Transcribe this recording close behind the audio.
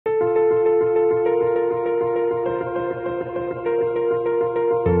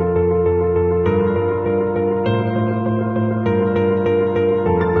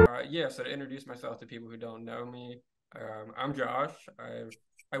I'm Josh.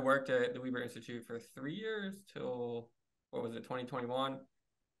 I worked at the Weber Institute for 3 years till what was it, 2021,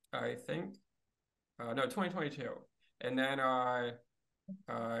 I think. No, 2022. And then I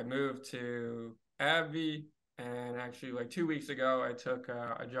moved to AbbVie, and actually like 2 weeks ago, I took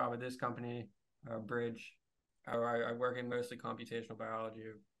a job at this company, Bridge. I work in mostly computational biology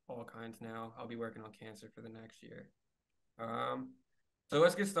of all kinds now. I'll be working on cancer for the next year. Um, so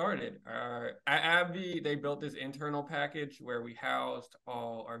let's get started. At AbbVie, they built this internal package where we housed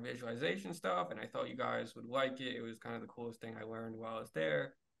all our visualization stuff, and I thought you guys would like it. It was kind of the coolest thing I learned while I was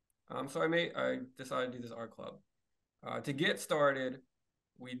there. So I decided to do this art club. To get started,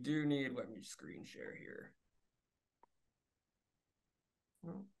 we do need, let me screen share here.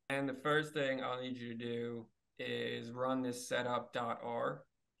 And the first thing I'll need you to do is run this setup.r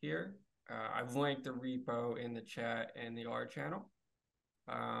here. I've linked the repo in the chat and the R channel.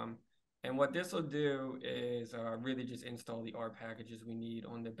 And what this will do is really just install the R packages we need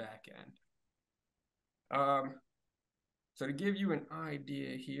on the back end. So to give you an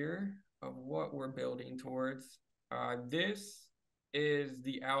idea here of what we're building towards, this is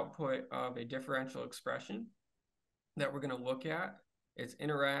the output of a differential expression that we're going to look at. It's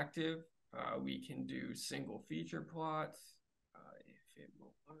interactive. We can do single feature plots.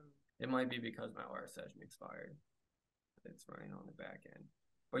 It might be because my R session expired. It's running on the back end.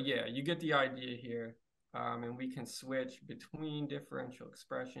 But yeah, you get the idea here. And we can switch between differential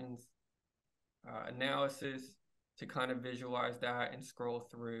expressions, analysis to kind of visualize that and scroll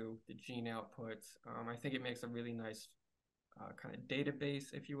through the gene outputs. I think it makes a really nice kind of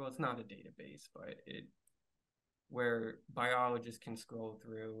database, if you will. It's not a database, but where biologists can scroll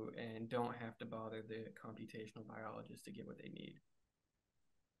through and don't have to bother the computational biologists to get what they need.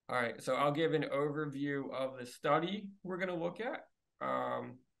 All right, so I'll give an overview of the study we're going to look at.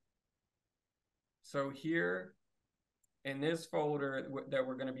 So here in this folder that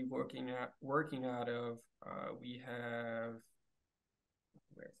we're going to be working out of, we have,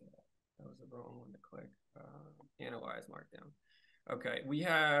 where's it at? That was the wrong one to click. Analyze Markdown. Okay, we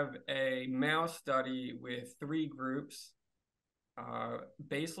have a mouse study with 3 groups,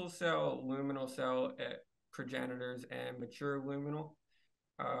 basal cell, luminal cell progenitors, and mature luminal.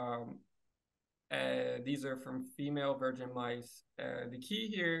 These are from female virgin mice. The key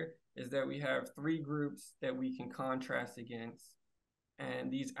here is that we have 3 groups that we can contrast against.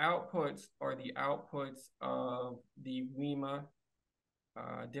 And these outputs are the outputs of the WEMA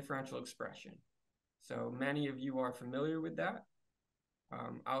differential expression. So many of you are familiar with that.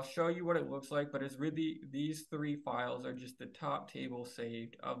 I'll show you what it looks like, but it's really, these 3 files are just the top table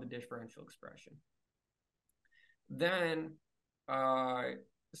saved of the differential expression. Then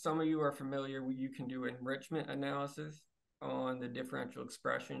some of you are familiar with, you can do enrichment analysis on the differential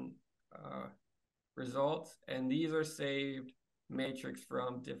expression results, and these are saved matrix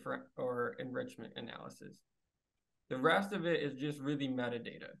from different or enrichment analysis. The rest of it is just really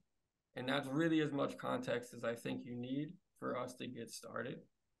metadata, and that's really as much context as I think you need for us to get started.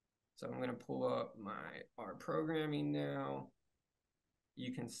 So I'm going to pull up my R programming now.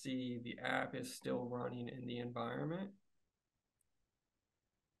 You can see the app is still running in the environment.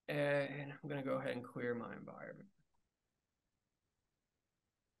 And I'm going to go ahead and clear my environment.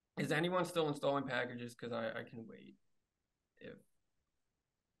 Is anyone still installing packages? Because I can wait.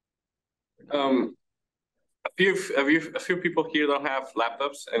 A few people here don't have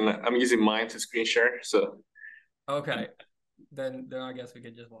laptops, and I'm using mine to screen share. So okay, then I guess we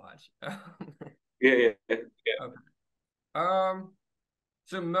could just watch. yeah. Okay.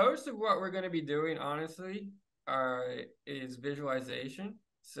 So most of what we're going to be doing, honestly, is visualization.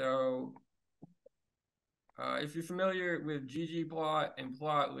 So if you're familiar with ggplot and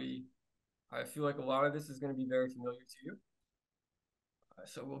plotly, I feel like a lot of this is going to be very familiar to you.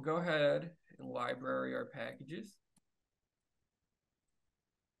 So we'll go ahead and library our packages.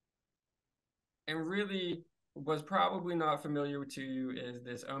 And really, what's probably not familiar to you is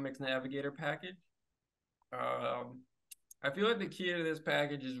this omics navigator package. I feel like the key to this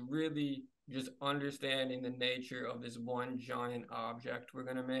package is really just understanding the nature of this one giant object we're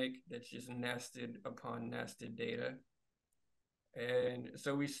going to make that's just nested upon nested data. And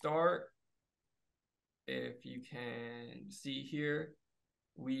so we start, if you can see here,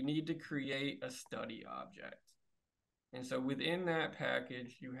 we need to create a study object. And so within that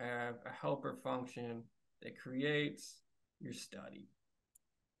package, you have a helper function that creates your study.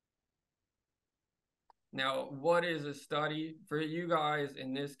 Now, what is a study? For you guys,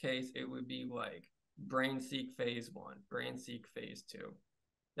 in this case, it would be like BrainSeq phase 1, BrainSeq phase 2.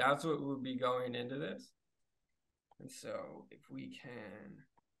 That's what would be going into this. And so if we can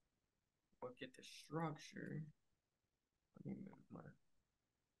look at the structure. Let me move my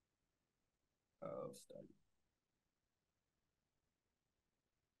study.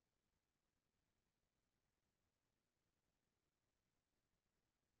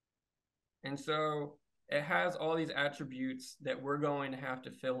 And so it has all these attributes that we're going to have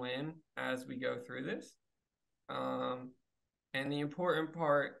to fill in as we go through this. And the important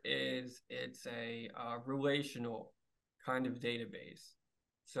part is it's a relational kind of database.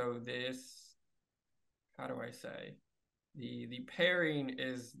 So this, how do I say? The pairing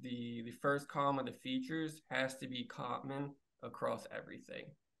is the first column of the features has to be common across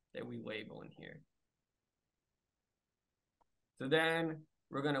everything that we label in here. So then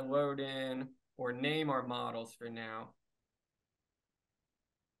we're going to load in or name our models for now.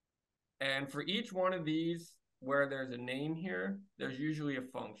 And for each one of these, where there's a name here, there's usually a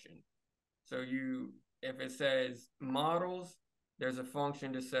function. So if it says models, there's a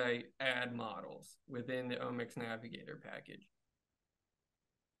function to say add models within the omics navigator package.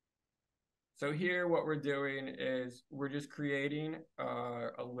 So here what we're doing is we're just creating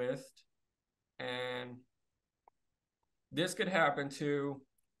a list, and this could happen too.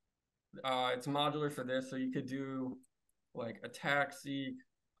 It's modular for this, so you could do like attack seek,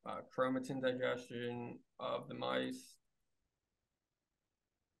 chromatin digestion of the mice.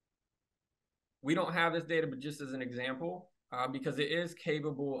 We don't have this data, but just as an example, because it is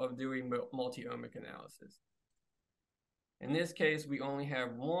capable of doing multi-omic analysis. In this case, we only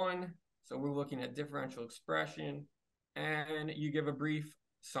have one, so we're looking at differential expression, and you give a brief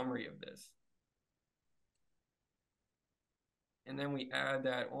summary of this. And then we add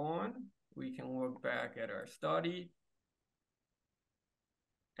that on. We can look back at our study,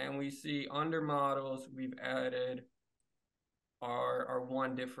 and we see under models, we've added our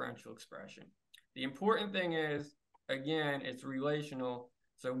one differential expression. The important thing is, again, it's relational.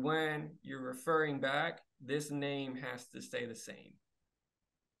 So when you're referring back, this name has to stay the same.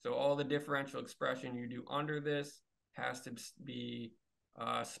 So all the differential expression you do under this has to be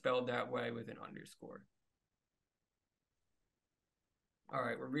spelled that way with an underscore. All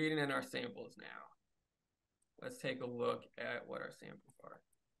right, we're reading in our samples now. Let's take a look at what our samples are.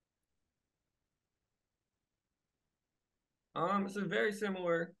 So very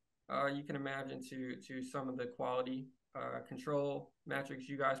similar, you can imagine, to some of the quality control metrics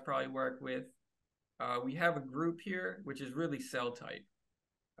you guys probably work with. We have a group here, which is really cell type.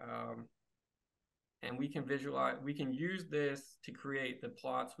 And we can use this to create the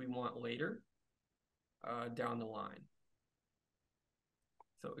plots we want later down the line.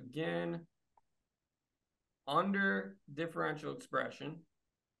 So again, under differential expression,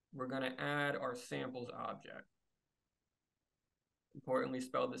 we're going to add our samples object. Importantly,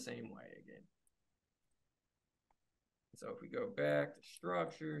 spelled the same way again. So if we go back to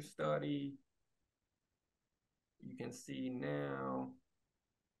structure, study, you can see now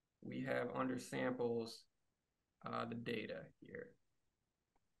we have under samples the data here.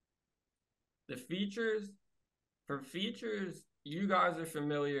 The features, for features, you guys are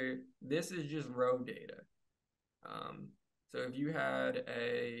familiar, this is just row data. So if you had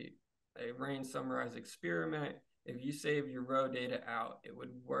a range summarized experiment, if you save your row data out, it would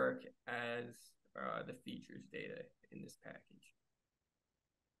work as the features data in this package.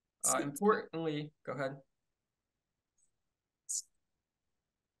 Importantly, go ahead.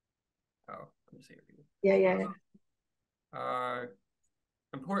 Oh, I'm just here for you. Yeah.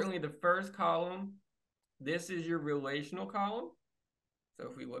 Importantly, the first column, this is your relational column. So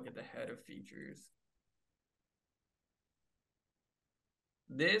if we look at the head of features,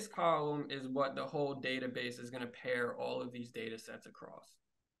 this column is what the whole database is going to pair all of these data sets across.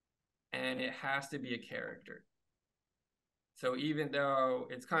 And it has to be a character. So even though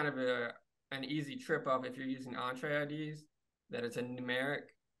it's kind of an easy trip up if you're using entree IDs, that it's a numeric,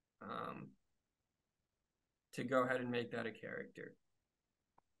 to go ahead and make that a character.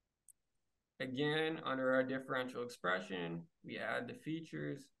 Again, under our differential expression, we add the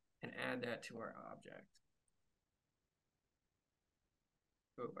features and add that to our object.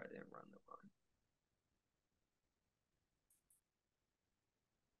 Oh, I didn't run the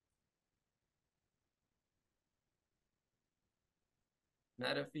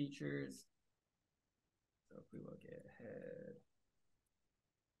line. Meta features. So if we look at head,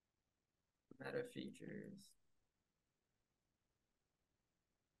 meta features.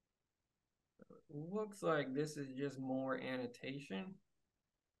 So it looks like this is just more annotation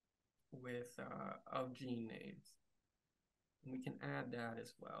with of gene names. And we can add that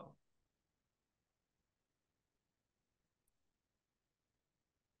as well.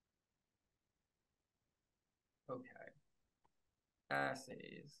 Okay.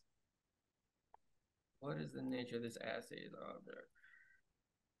 Assays. what is the nature of this assay's object?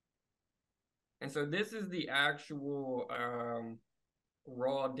 And so this is the actual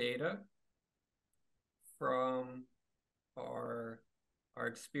raw data from our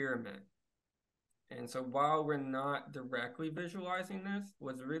experiment. And so while we're not directly visualizing this,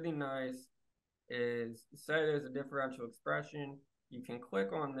 what's really nice is, say there's a differential expression, you can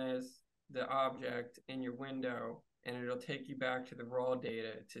click on this, the object in your window, and it'll take you back to the raw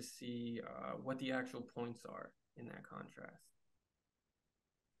data to see what the actual points are in that contrast.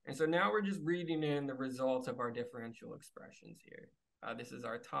 And so now we're just reading in the results of our differential expressions here. This is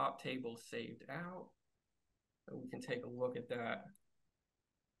our top table saved out. So we can take a look at that.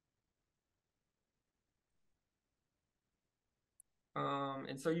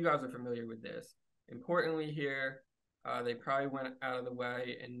 And so you guys are familiar with this. Importantly here, they probably went out of the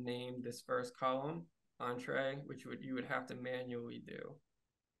way and named this first column entree, which you would have to manually do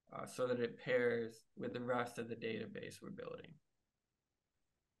so that it pairs with the rest of the database we're building.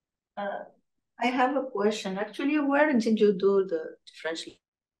 I have a question. Actually, where did you do the differential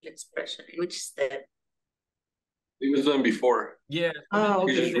expression? In which step? It was done before. Yeah, Oh,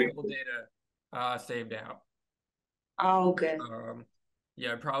 okay. okay. Sample data saved out. Oh, okay.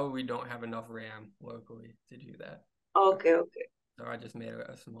 Yeah, probably don't have enough RAM locally to do that. Okay, okay. So I just made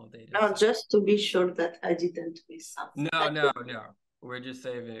a small data. No, just to be sure that I didn't miss something. No. We're just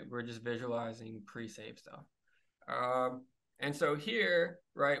saving it. We're just visualizing pre-save stuff. And so here,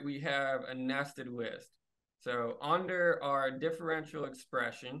 right, we have a nested list. So under our differential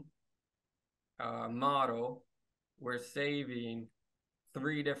expression model, we're saving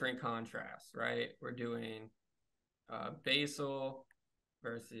 3 different contrasts, right? We're doing basal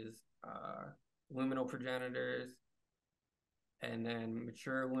versus luminal progenitors, and then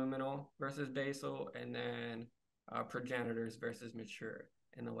mature luminal versus basal, and then progenitors versus mature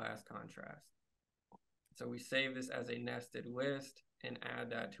in the last contrast. So we save this as a nested list and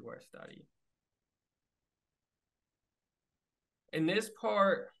add that to our study. In this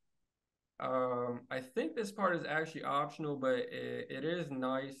part, I think this part is actually optional, but it is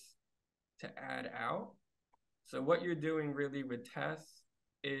nice to add out. So what you're doing really with tests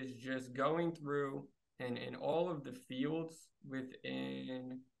is just going through and in all of the fields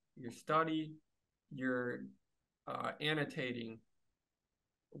within your study, you're annotating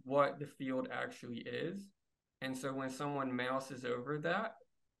what the field actually is. And so when someone mouses over that,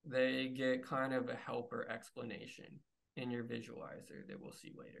 they get kind of a helper explanation in your visualizer that we'll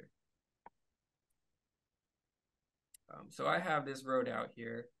see later. So I have this wrote out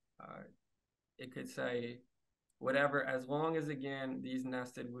here. It could say whatever, as long as, again, these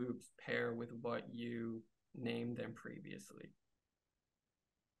nested loops pair with what you named them previously.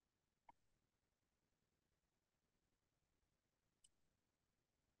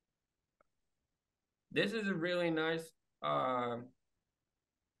 This is a really nice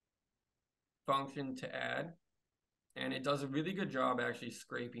function to add, and it does a really good job actually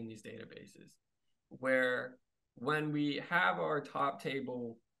scraping these databases, where when we have our top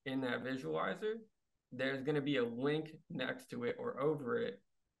table in that visualizer, there's going to be a link next to it or over it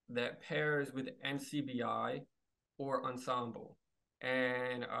that pairs with NCBI or Ensemble.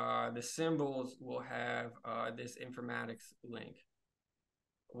 And the symbols will have this informatics link,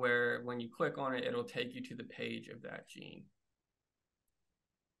 where when you click on it, it'll take you to the page of that gene.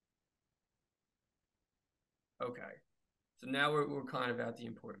 Okay, so now we're kind of at the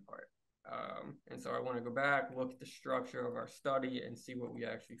important part. And so I want to go back, look at the structure of our study and see what we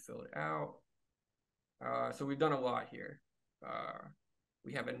actually filled out. So we've done a lot here.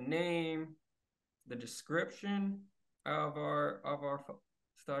 We have a name, the description of our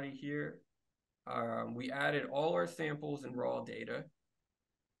study here. We added all our samples and raw data.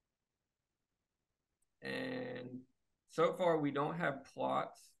 And so far we don't have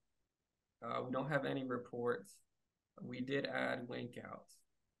plots. We don't have any reports. We did add link outs.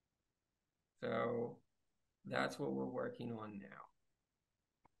 So that's what we're working on now.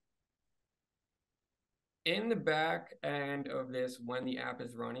 In the back end of this, when the app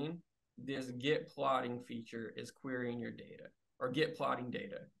is running, this get plotting feature is querying your data, or get plotting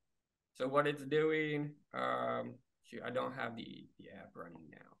data. So what it's doing, shoot, I don't have the app running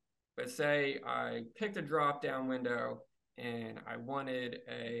now, but say I picked a drop-down window and I wanted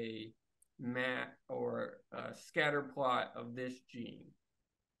a map or a scatter plot of this gene.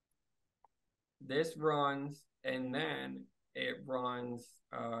 This runs, and then it runs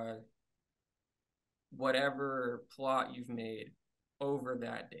whatever plot you've made over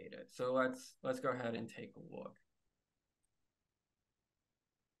that data. So let's go ahead and take a look.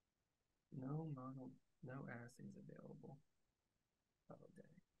 No model, no assays available. Oh, dang.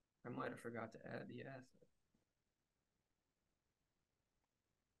 I might have forgot to add the assay.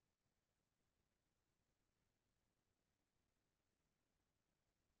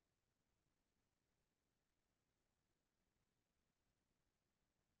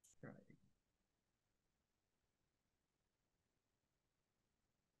 Right.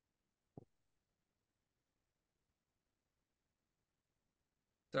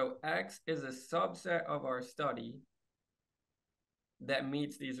 So X is a subset of our study that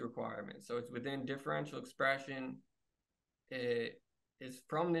meets these requirements. So it's within differential expression. It is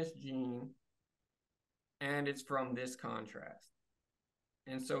from this gene, and it's from this contrast.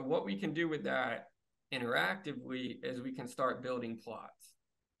 And so what we can do with that interactively is we can start building plots.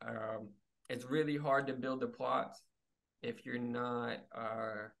 It's really hard to build the plots if you're not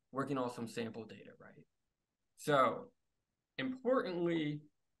working on some sample data, right? So importantly,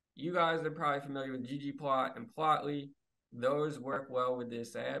 you guys are probably familiar with ggplot and plotly. Those work well with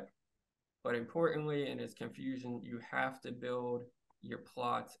this app. But importantly, in its confusion, you have to build your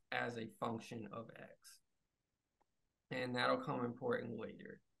plots as a function of X. And that'll come important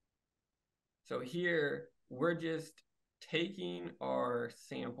later. So here, we're just taking our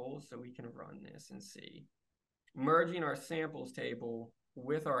samples so we can run this and see, merging our samples table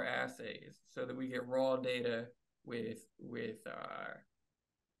with our assays so that we get raw data with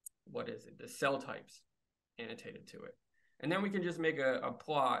what is it, the cell types annotated to it. And then we can just make a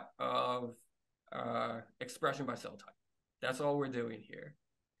plot of expression by cell type. That's all we're doing here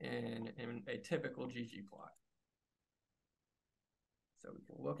in a typical ggplot. So we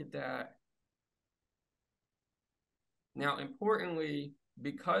can look at that. Now, importantly,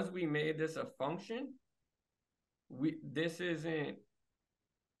 because we made this a function, this is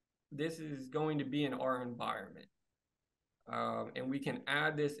going to be in our environment. And we can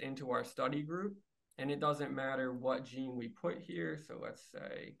add this into our study group, and it doesn't matter what gene we put here. So let's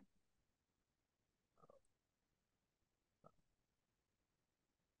say,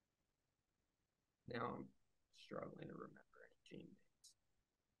 now I'm struggling to remember any gene names.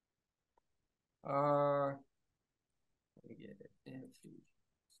 Let me get it into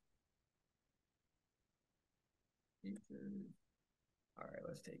features. All right,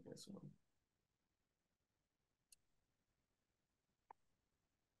 let's take this one.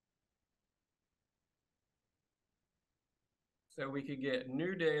 So we could get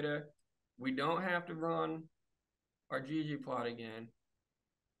new data. We don't have to run our ggplot again.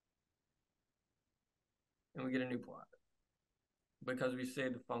 And we get a new plot because we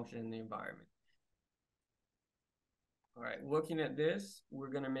saved the function in the environment. All right, looking at this, we're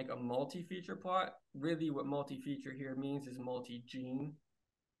going to make a multi-feature plot. Really what multi-feature here means is multi-gene.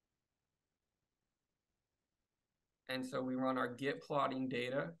 And so we run our get plotting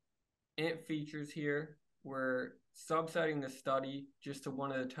data. Int features here, we're subsetting the study just to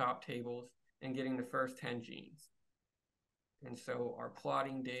one of the top tables and getting the first 10 genes. And so our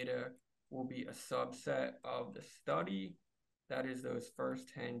plotting data will be a subset of the study. That is those first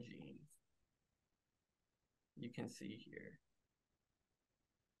 10 genes. You can see here.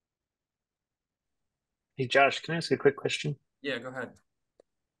 Hey, Josh, can I ask a quick question? Yeah, go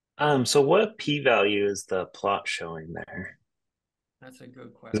ahead. So what p-value is the plot showing there? That's a good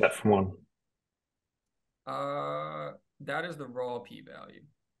Is question. that from one? That is the raw p-value.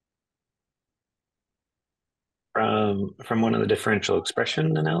 From one of the differential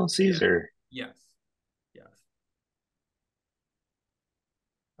expression analyses, Yeah. or? Yes. Yes.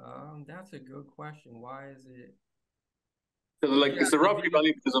 That's a good question. Why is it? So like, Yeah, it's the raw the-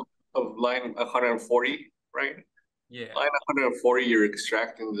 p-value because of line 140, right? Yeah. Line 140, you're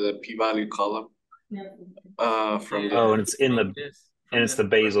extracting the p-value column from Yeah. the. Oh, and it's in From the this, from and it's this the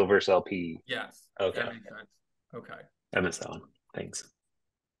basal one. versus LP. Yes. Okay, That makes sense. Okay. I missed that one. Thanks.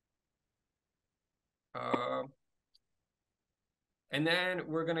 And then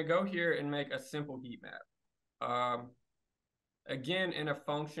we're gonna go here and make a simple heat map. Again, in a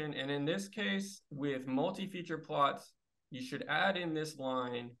function, and in this case, with multi-feature plots, you should add in this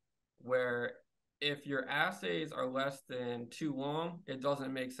line where if your assays are less than 2 long, it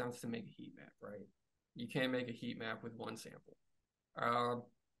doesn't make sense to make a heat map, right? You can't make a heat map with one sample.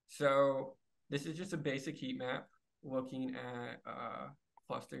 So this is just a basic heat map looking at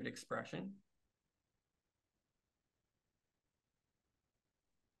clustered expression.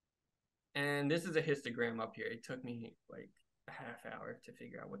 And this is a histogram up here. It took me like a half hour to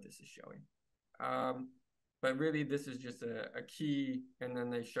figure out what this is showing. But really, this is just a key, and then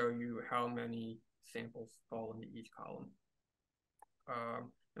they show you how many samples fall into each column.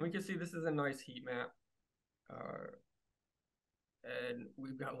 And we can see this is a nice heat map. And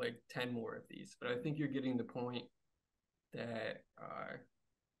we've got like 10 more of these, but I think you're getting the point that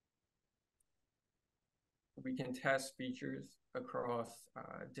we can test features across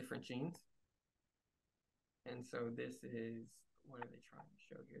different genes. And so this is, what are they trying to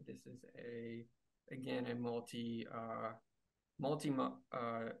show here? This is again, a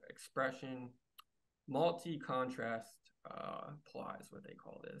expression, multi-contrast plot is what they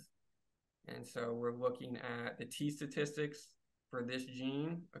call this. And so we're looking at the T statistics for this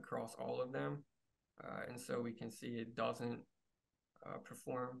gene across all of them. And so we can see it doesn't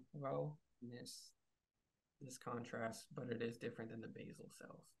perform well in this contrast, but it is different than the basal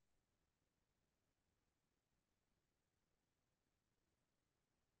cells.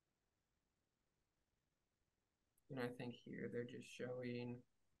 And I think here they're just showing,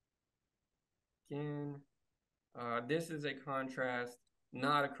 again, this is a contrast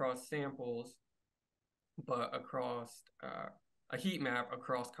not across samples, but across a heat map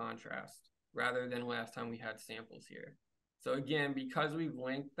across contrast, rather than last time we had samples here. So again, because we've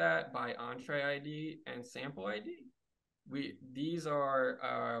linked that by entree ID and sample ID, these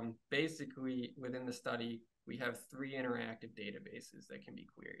are basically within the study, we have 3 interactive databases that can be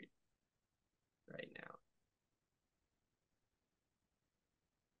queried right now.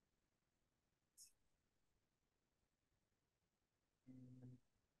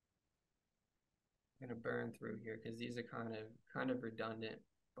 I'm gonna burn through here because these are kind of redundant,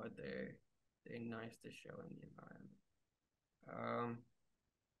 but they're nice to show in the environment.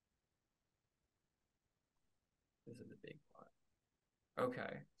 This is a big plot.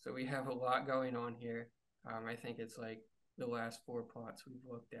 Okay, so we have a lot going on here. I think it's like the last 4 plots we've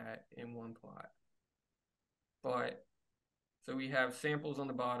looked at in one plot. But so we have samples on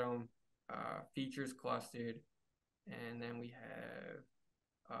the bottom, features clustered, and then we have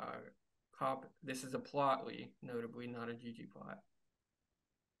this is a plotly, notably not a ggplot.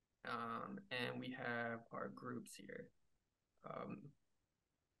 And we have our groups here.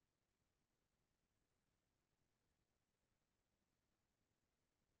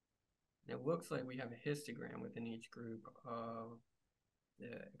 It looks like we have a histogram within each group of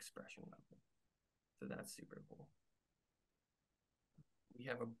the expression level. So that's super cool. We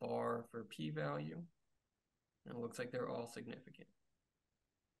have a bar for p-value, and it looks like they're all significant.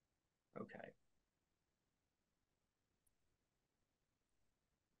 Okay.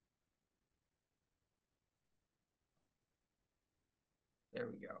 There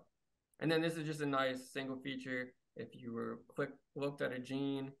we go. And then this is just a nice single feature. If you looked at a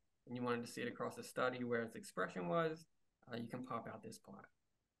gene and you wanted to see it across a study where its expression was, you can pop out this plot.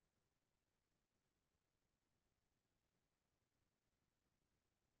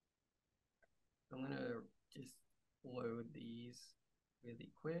 I'm gonna just load these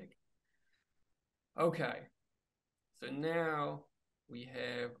really quick. Okay, so now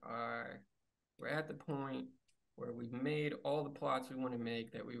we're at the point where we've made all the plots we want to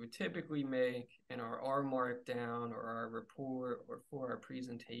make that we would typically make in our R markdown or our report or for our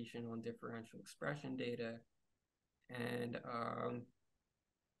presentation on differential expression data. And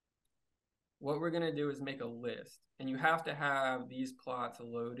what we're going to do is make a list, and you have to have these plots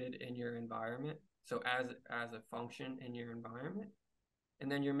loaded in your environment. So as a function in your environment, and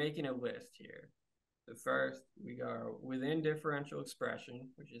then you're making a list here. So first we go within differential expression,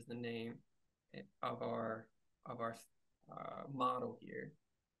 which is the name of our model here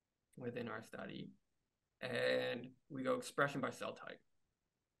within our study, and we go expression by cell type.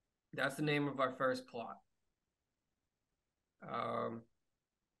 That's the name of our first plot.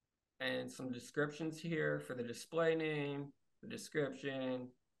 And some descriptions here for the display name, the description,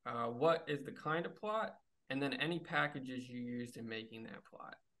 what is the kind of plot, and then any packages you used in making that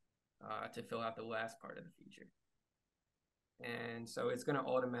plot to fill out the last part of the feature. And so it's going to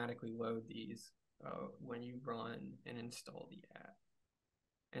automatically load these when you run and install the app.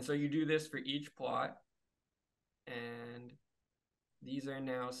 And so you do this for each plot, and these are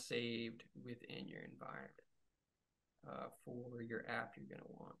now saved within your environment for your app you're going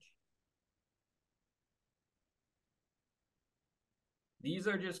to launch. These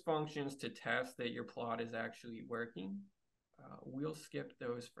are just functions to test that your plot is actually working. We'll skip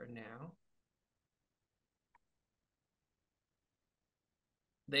those for now.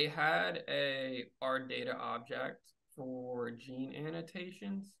 They had a RData object for gene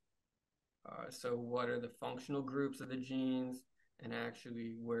annotations. So what are the functional groups of the genes, and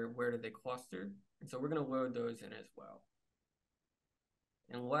actually where do they cluster? And so we're going to load those in as well.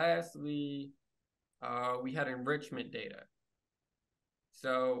 And lastly, we had enrichment data.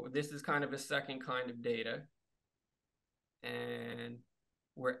 So this is kind of a second kind of data. And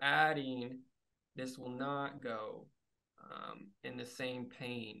we're adding, this will not go in the same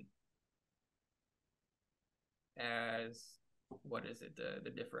pane as, what is it, the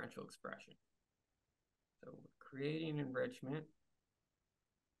differential expression. So creating enrichment.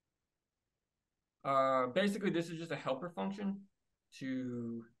 Basically, this is just a helper function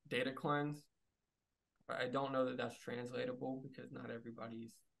to data cleanse. I don't know that that's translatable because not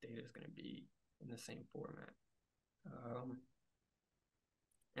everybody's data is going to be in the same format.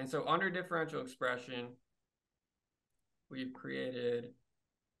 And so under differential expression, we've created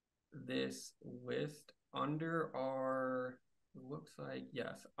this list under our, looks like,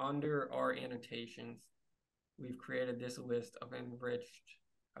 yes, under our annotations, we've created this list of enriched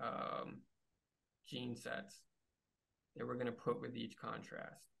gene sets that we're going to put with each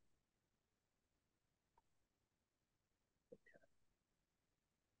contrast. Okay.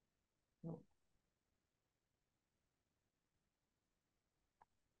 Oh.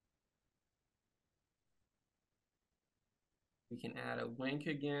 We can add a link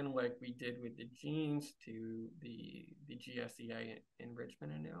again, like we did with the genes, to the GSEA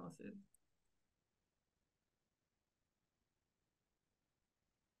enrichment analysis.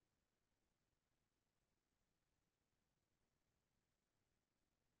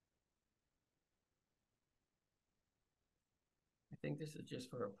 I think this is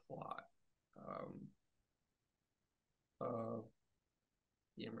just for a plot of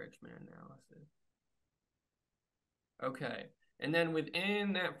the enrichment analysis. Okay, and then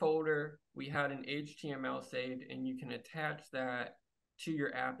within that folder, we had an HTML saved, and you can attach that to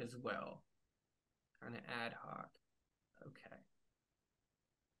your app as well, kind of ad hoc. Okay.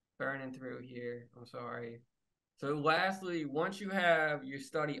 Burning through here, I'm sorry. So lastly, once you have your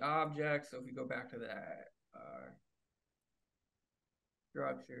study object, so if we go back to that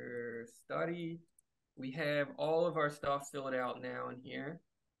structure study, we have all of our stuff filled out now in here,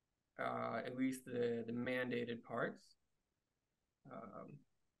 at least the mandated parts.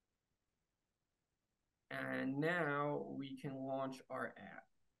 And now we can launch our app.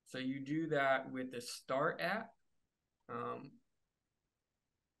 So you do that with the Start app.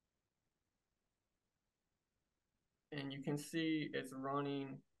 And you can see it's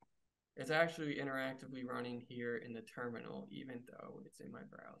running. It's actually interactively running here in the terminal, even though it's in my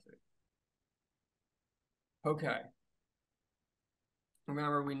browser. Okay.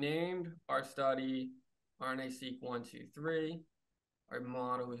 Remember, we named our study RNA-seq 123. Our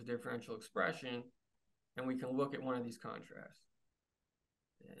model is differential expression, and we can look at one of these contrasts.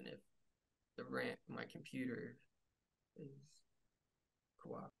 And if my computer is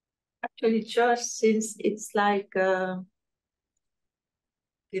cooperative. Actually, Josh, since it's like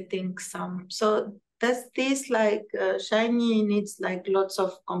getting some, so does this like Shiny needs like lots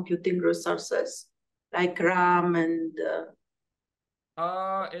of computing resources, like RAM and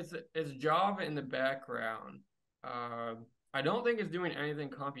it's Java in the background. I don't think it's doing anything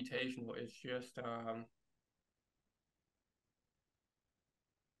computational. It's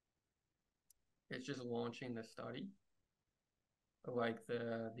just launching the study, like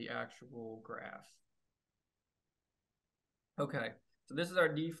the actual graphs. Okay, so this is our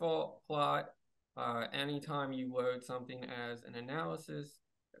default plot. Anytime you load something as an analysis,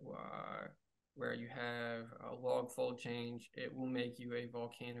 where you have a log fold change, it will make you a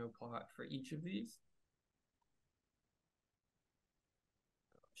volcano plot for each of these.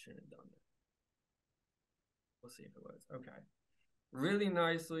 Shouldn't have done that. We'll see if it was. Okay. Really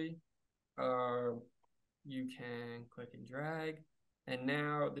nicely, you can click and drag, and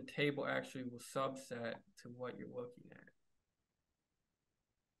now the table actually will subset to what you're looking at.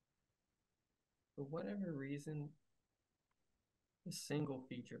 For whatever reason, the single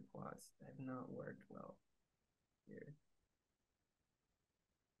feature plots have not worked well here.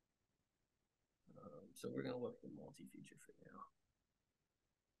 So we're going to look at multi-feature for now.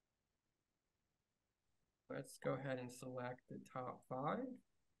 Let's go ahead and select the top 5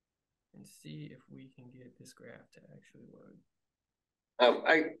 and see if we can get this graph to actually load.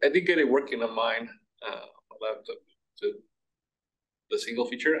 I did get it working on mine, laptop, to the single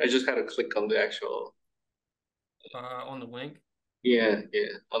feature. I just had to click on the actual. On the link? Yeah,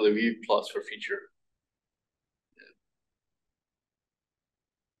 on the view plots for feature.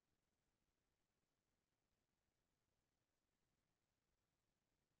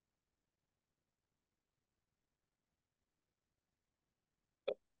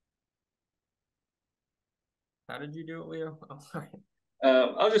 How did you do it, Leo? I'm sorry.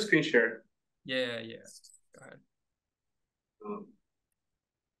 I'll just screen share. Yeah. Go ahead.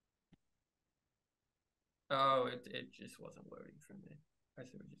 Oh, it just wasn't loading for me. I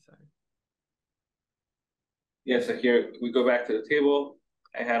see what you're saying. Yeah, so here we go back to the table.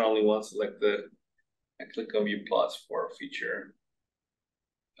 I had only one selected. I click on view plots for a feature.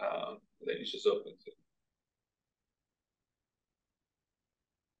 Then it just opens it.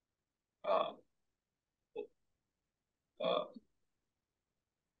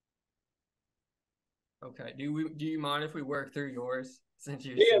 Okay. Do you mind if we work through yours since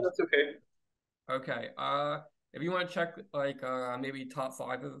you Yeah, that's okay. Okay. If you want to check like maybe top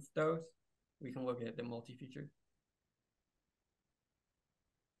 5 of those, we can look at the multi-feature.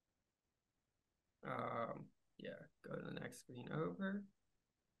 Yeah, go to the next screen over,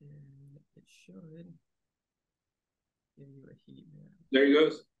 and it should give you a heat map. There he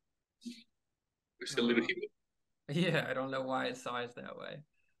goes. We're still a little heat. Yeah, I don't know why it's sized that way.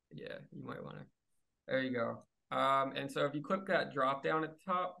 Yeah, you might want to. There you go. And so if you click that drop down at the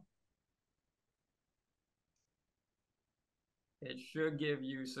top, it should give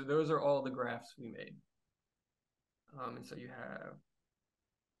you, so those are all the graphs we made. And so you have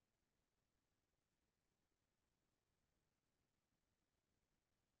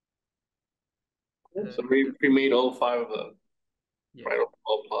So we made all 5 of them. yeah. Right,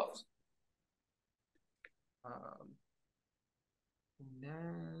 all plots. And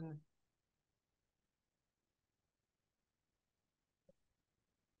then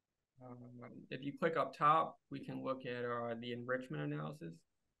if you click up top, we can look at the enrichment analysis.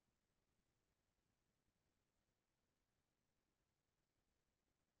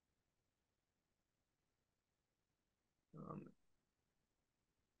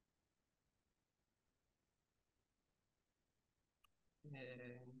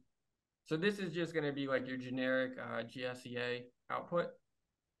 And so this is just going to be like your generic GSEA output.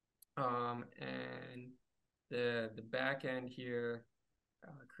 And the back end here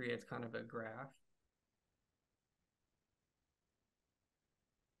creates kind of a graph.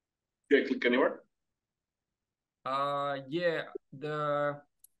 Did I click anywhere? Yeah,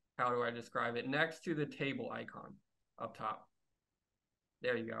 how do I describe it? Next to the table icon up top.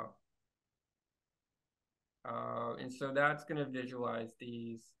 There you go. And so that's going to visualize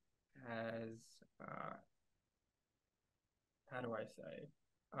these as, how do I say,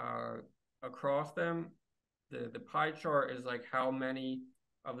 across them, the pie chart is like how many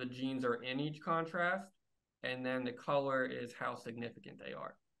of the genes are in each contrast, and then the color is how significant they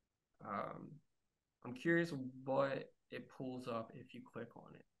are. I'm curious what it pulls up if you click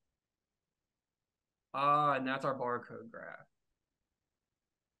on it. And that's our barcode graph.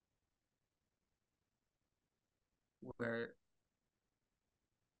 Where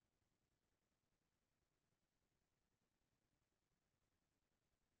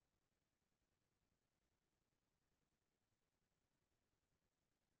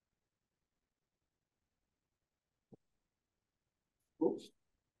Oops.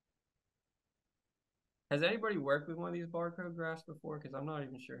 has anybody worked with one of these barcode graphs before? Because I'm not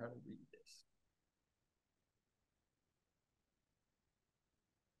even sure how to read this.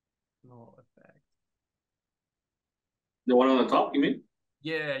 Null effect. The one on the top, you mean?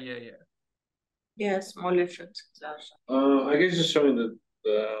 Yeah. Yeah, small effects. I guess just showing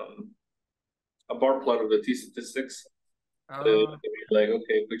a bar plot of the T statistics. Like,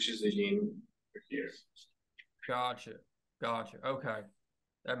 okay, which is the gene here? Gotcha. Okay,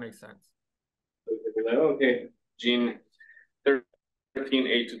 that makes sense. So be like, okay, gene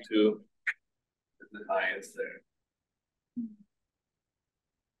 13A22 is the highest there.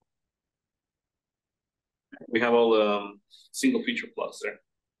 We have all the single feature plots there.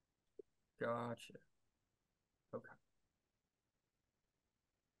 Gotcha. Okay.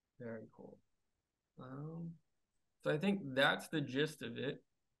 Very cool. So I think that's the gist of it.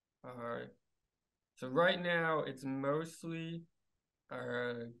 So right now it's mostly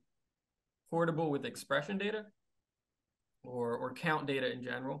portable with expression data or count data in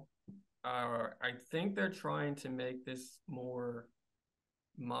general. I think they're trying to make this more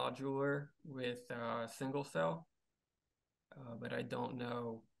modular with single cell, but I don't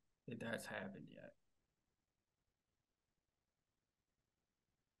know if that's happened yet.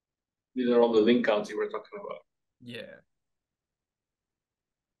 These are all the link counts you were talking about. Yeah.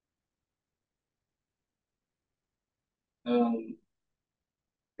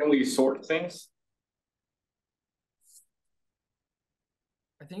 Can we sort things?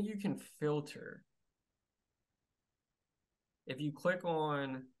 I think you can filter. If you click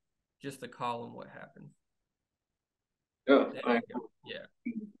on just the column, what happens? Yeah. Yeah.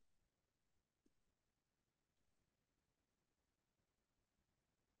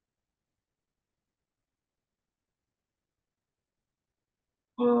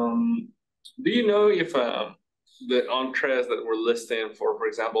 Do you know if the entrées that we're listing for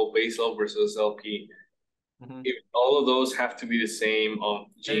example, basal versus LP, if all of those have to be the same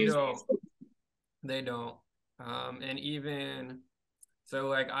genes? They don't. And even so,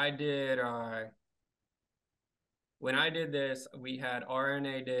 like I did, when I did this, we had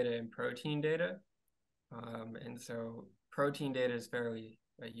RNA data and protein data. And so protein data is fairly,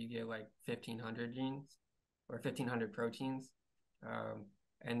 like you get like 1,500 genes or 1,500 proteins.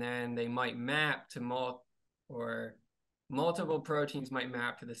 And then they might map to multiple proteins might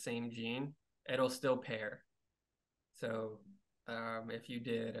map to the same gene. It'll still pair. So if you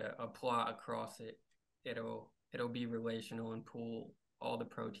did a plot across it, it'll be relational and pool all the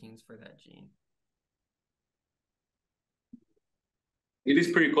proteins for that gene. It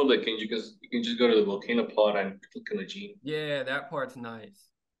is pretty cool that you can just go to the volcano plot and click on a gene. Yeah, that part's nice.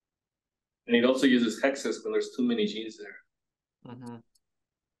 And it also uses hexes when there's too many genes there. Mm-hmm.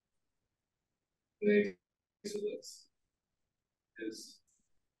 So that's is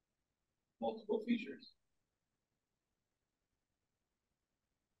multiple features.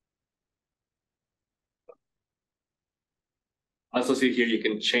 I also see here you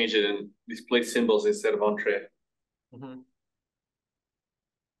can change it and display symbols instead of entree. Mm-hmm.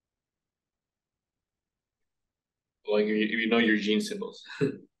 Like if you know your gene symbols.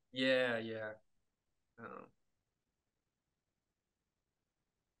 Yeah.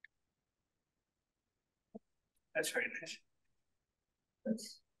 That's very nice.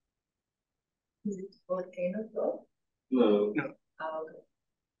 Is it volcano flow? No. Oh, okay.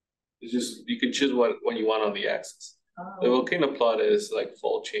 It's just you can choose what you want on the axis. Oh. The volcano plot is like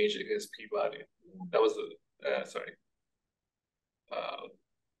fold change against p-value. That was the sorry.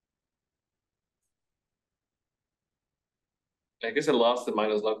 I guess I lost the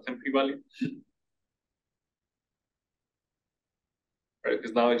minus log 10 p-value. Right,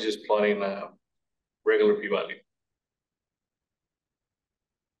 because now it's just plotting regular p-value.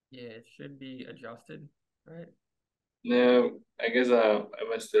 Yeah, it should be adjusted, right? No, I guess I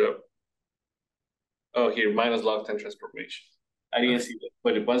messed it up. Oh, here, minus log 10 transformation. I didn't see that.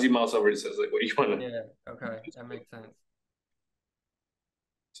 But once you mouse over, it says like, what do you want to? Yeah, okay, that makes sense.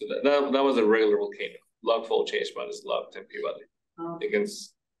 So that was a regular volcano. Log fold change minus log 10 p-value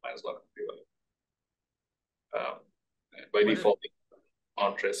against minus log 10 p-value. By default,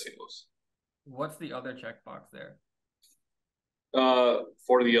 entree symbols. What's the other checkbox there?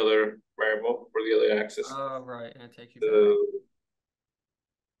 For the other variable, for the other axis. Oh, right, and it takes you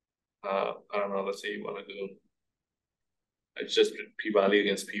back. I don't know, let's say you want to do it's just p-value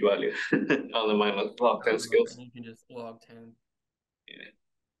against p-value on the minus log 10 skills. And you can just log 10. Yeah.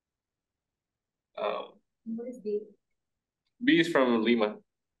 What is B? B is from Lima.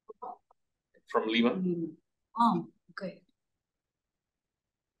 From Lima. Oh, okay.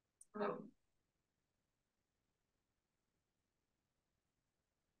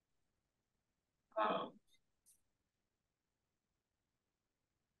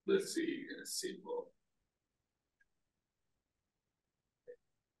 Let's see, a symbol.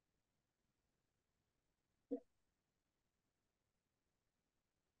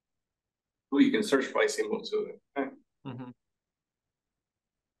 Oh, you can search by symbol too. Okay. Mm-hmm.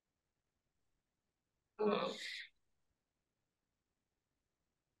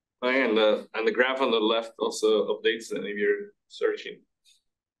 And the graph on the left also updates, and if you're searching,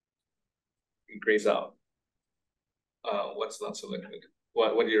 it grays out what's not selected,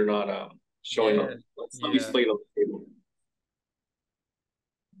 what you're not showing up, what's not displayed on the table.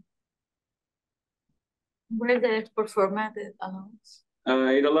 Where the export format it allows?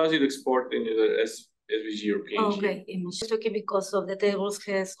 It allows you to export into the SVG or PNG. Oh, okay, image. Okay, because of the tables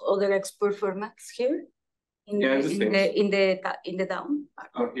has other export formats here. In the down part.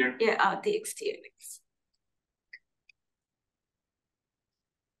 Oh, here. Yeah, TXT.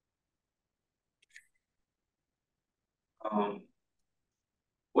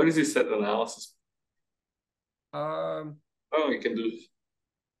 What is this set analysis? Oh, you can do.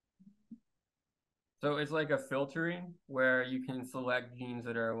 So it's like a filtering where you can select genes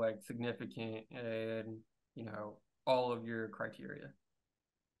that are like significant and all of your criteria.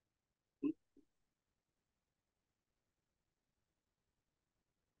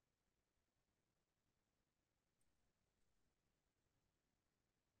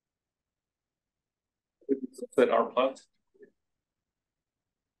 Set our plot.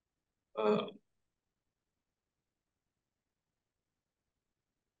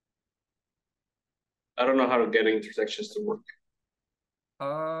 I don't know how to get intersections to work.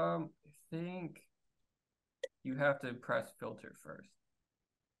 I think you have to press filter first.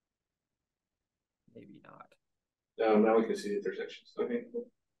 Maybe not. Now we can see the intersections. Okay, cool.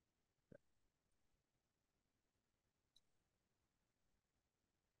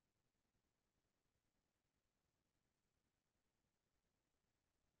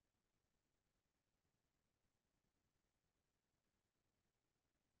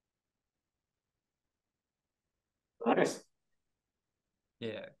 Nice.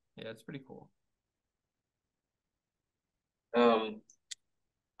 Yeah, it's pretty cool. I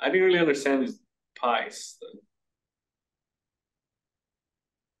didn't really understand these pies.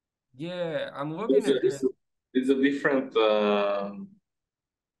 Yeah, I'm looking at this. It's a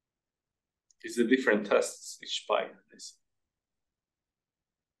different tests each pie.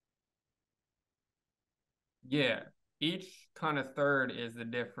 Yeah, each kind of third is the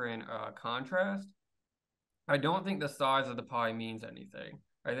different contrast. I don't think the size of the pie means anything.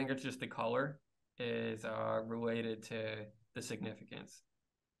 I think it's just the color is related to the significance.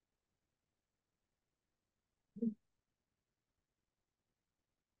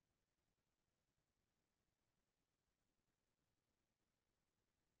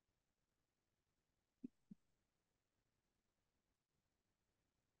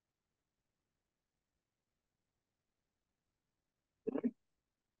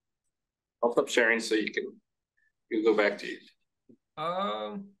 I'll stop sharing so you can go back to you.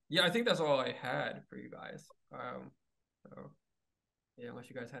 Yeah, I think that's all I had for you guys. So yeah, unless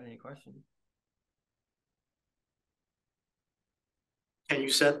you guys had any questions. Can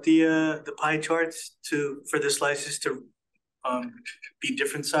you set the pie charts for the slices to be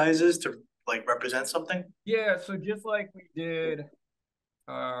different sizes to like represent something? Yeah, so just like we did,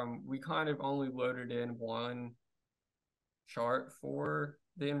 we kind of only loaded in one chart for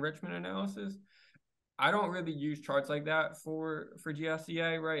the enrichment analysis. I don't really use charts like that for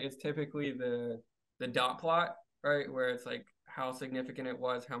GSCA, right? It's typically the dot plot, right, where it's like how significant it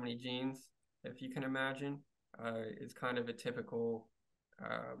was, how many genes, if you can imagine, is kind of a typical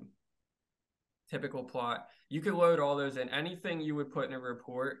plot. You can load all those in. Anything you would put in a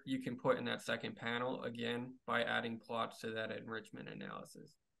report, you can put in that second panel again by adding plots to that enrichment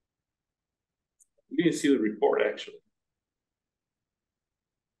analysis. You didn't see the report actually.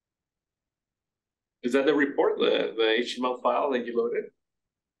 Is that the report, the HTML file that you loaded?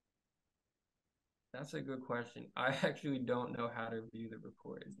 That's a good question. I actually don't know how to view the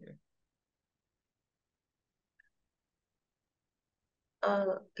report in here.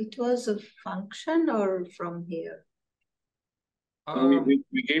 It was a function or from here?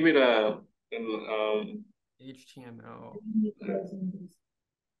 We gave it HTML.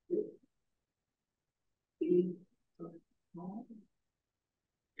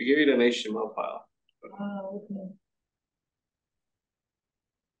 we gave it an HTML file. Okay.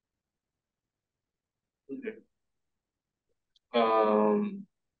 Okay.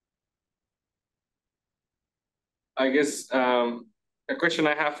 I guess a question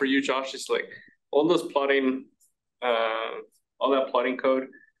I have for you, Josh, is like all those plotting, all that plotting code.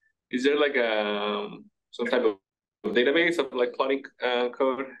 Is there like some type of database of like plotting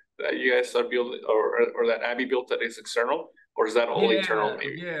code that you guys are building, or that Abby built that is external, or is that all internal?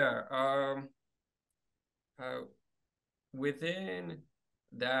 Maybe? Yeah. Within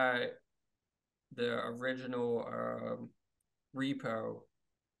that, the original repo,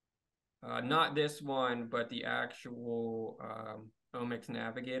 not this one, but the actual omics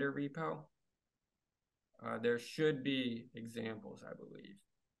navigator repo, there should be examples, I believe,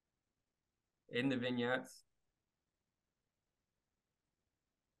 in the vignettes.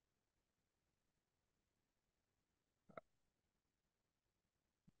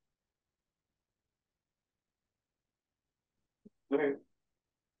 Okay.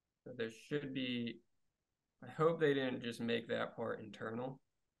 So there should be. I hope they didn't just make that part internal.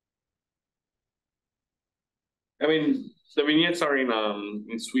 I mean, the vignettes are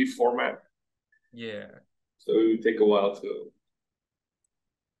in Swift format. Yeah. So it would take a while to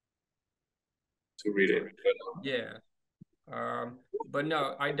read it. Yeah. But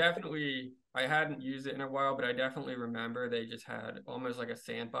no, I hadn't used it in a while, but I definitely remember they just had almost like a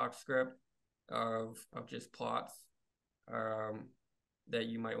sandbox script of just plots that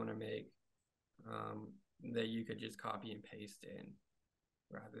you might want to make that you could just copy and paste in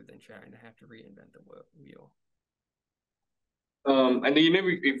rather than trying to have to reinvent the wheel. And do you know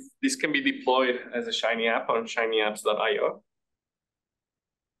if this can be deployed as a Shiny app on shinyapps.io?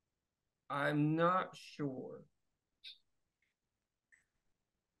 I'm not sure.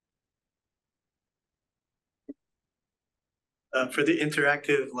 For the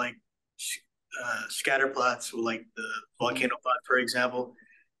interactive like scatter plots, like the volcano plot, for example,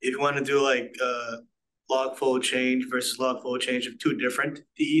 if you want to do like log fold change versus log fold change of two different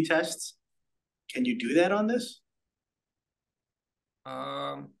DE tests, can you do that on this?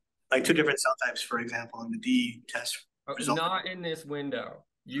 Like two different cell types, for example, in the DE test result. Not in this window.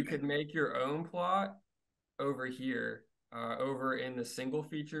 You could make your own plot over here, over in the single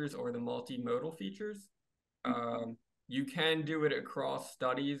features or the multimodal features. You can do it across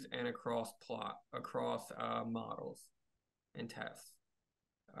studies and across models and tests.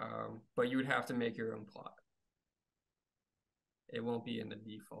 But you would have to make your own plot. it won't be in the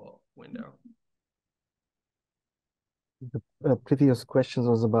default window. The previous questions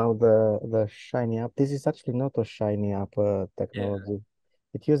was about the Shiny app. This is actually not a Shiny app technology.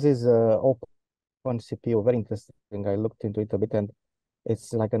 It uses open CPU. Very interesting. I looked into it a bit, and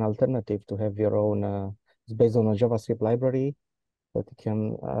it's like an alternative to have your own. It's based on a JavaScript library that you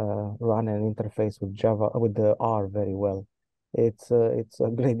can run an interface with the R very well. It's a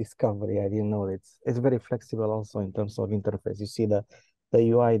great discovery. I didn't know it's very flexible also in terms of interface. You see the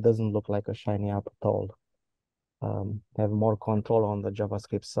UI doesn't look like a Shiny app at all. Have more control on the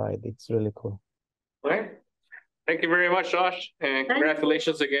JavaScript side. It's really cool. All right. Thank you very much, Josh, and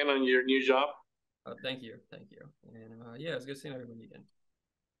congratulations again on your new job. Thank you. And yeah, it's good seeing everybody again.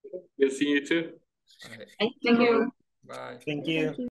 Good seeing you too. All right. Thank you. Bye. Thank you.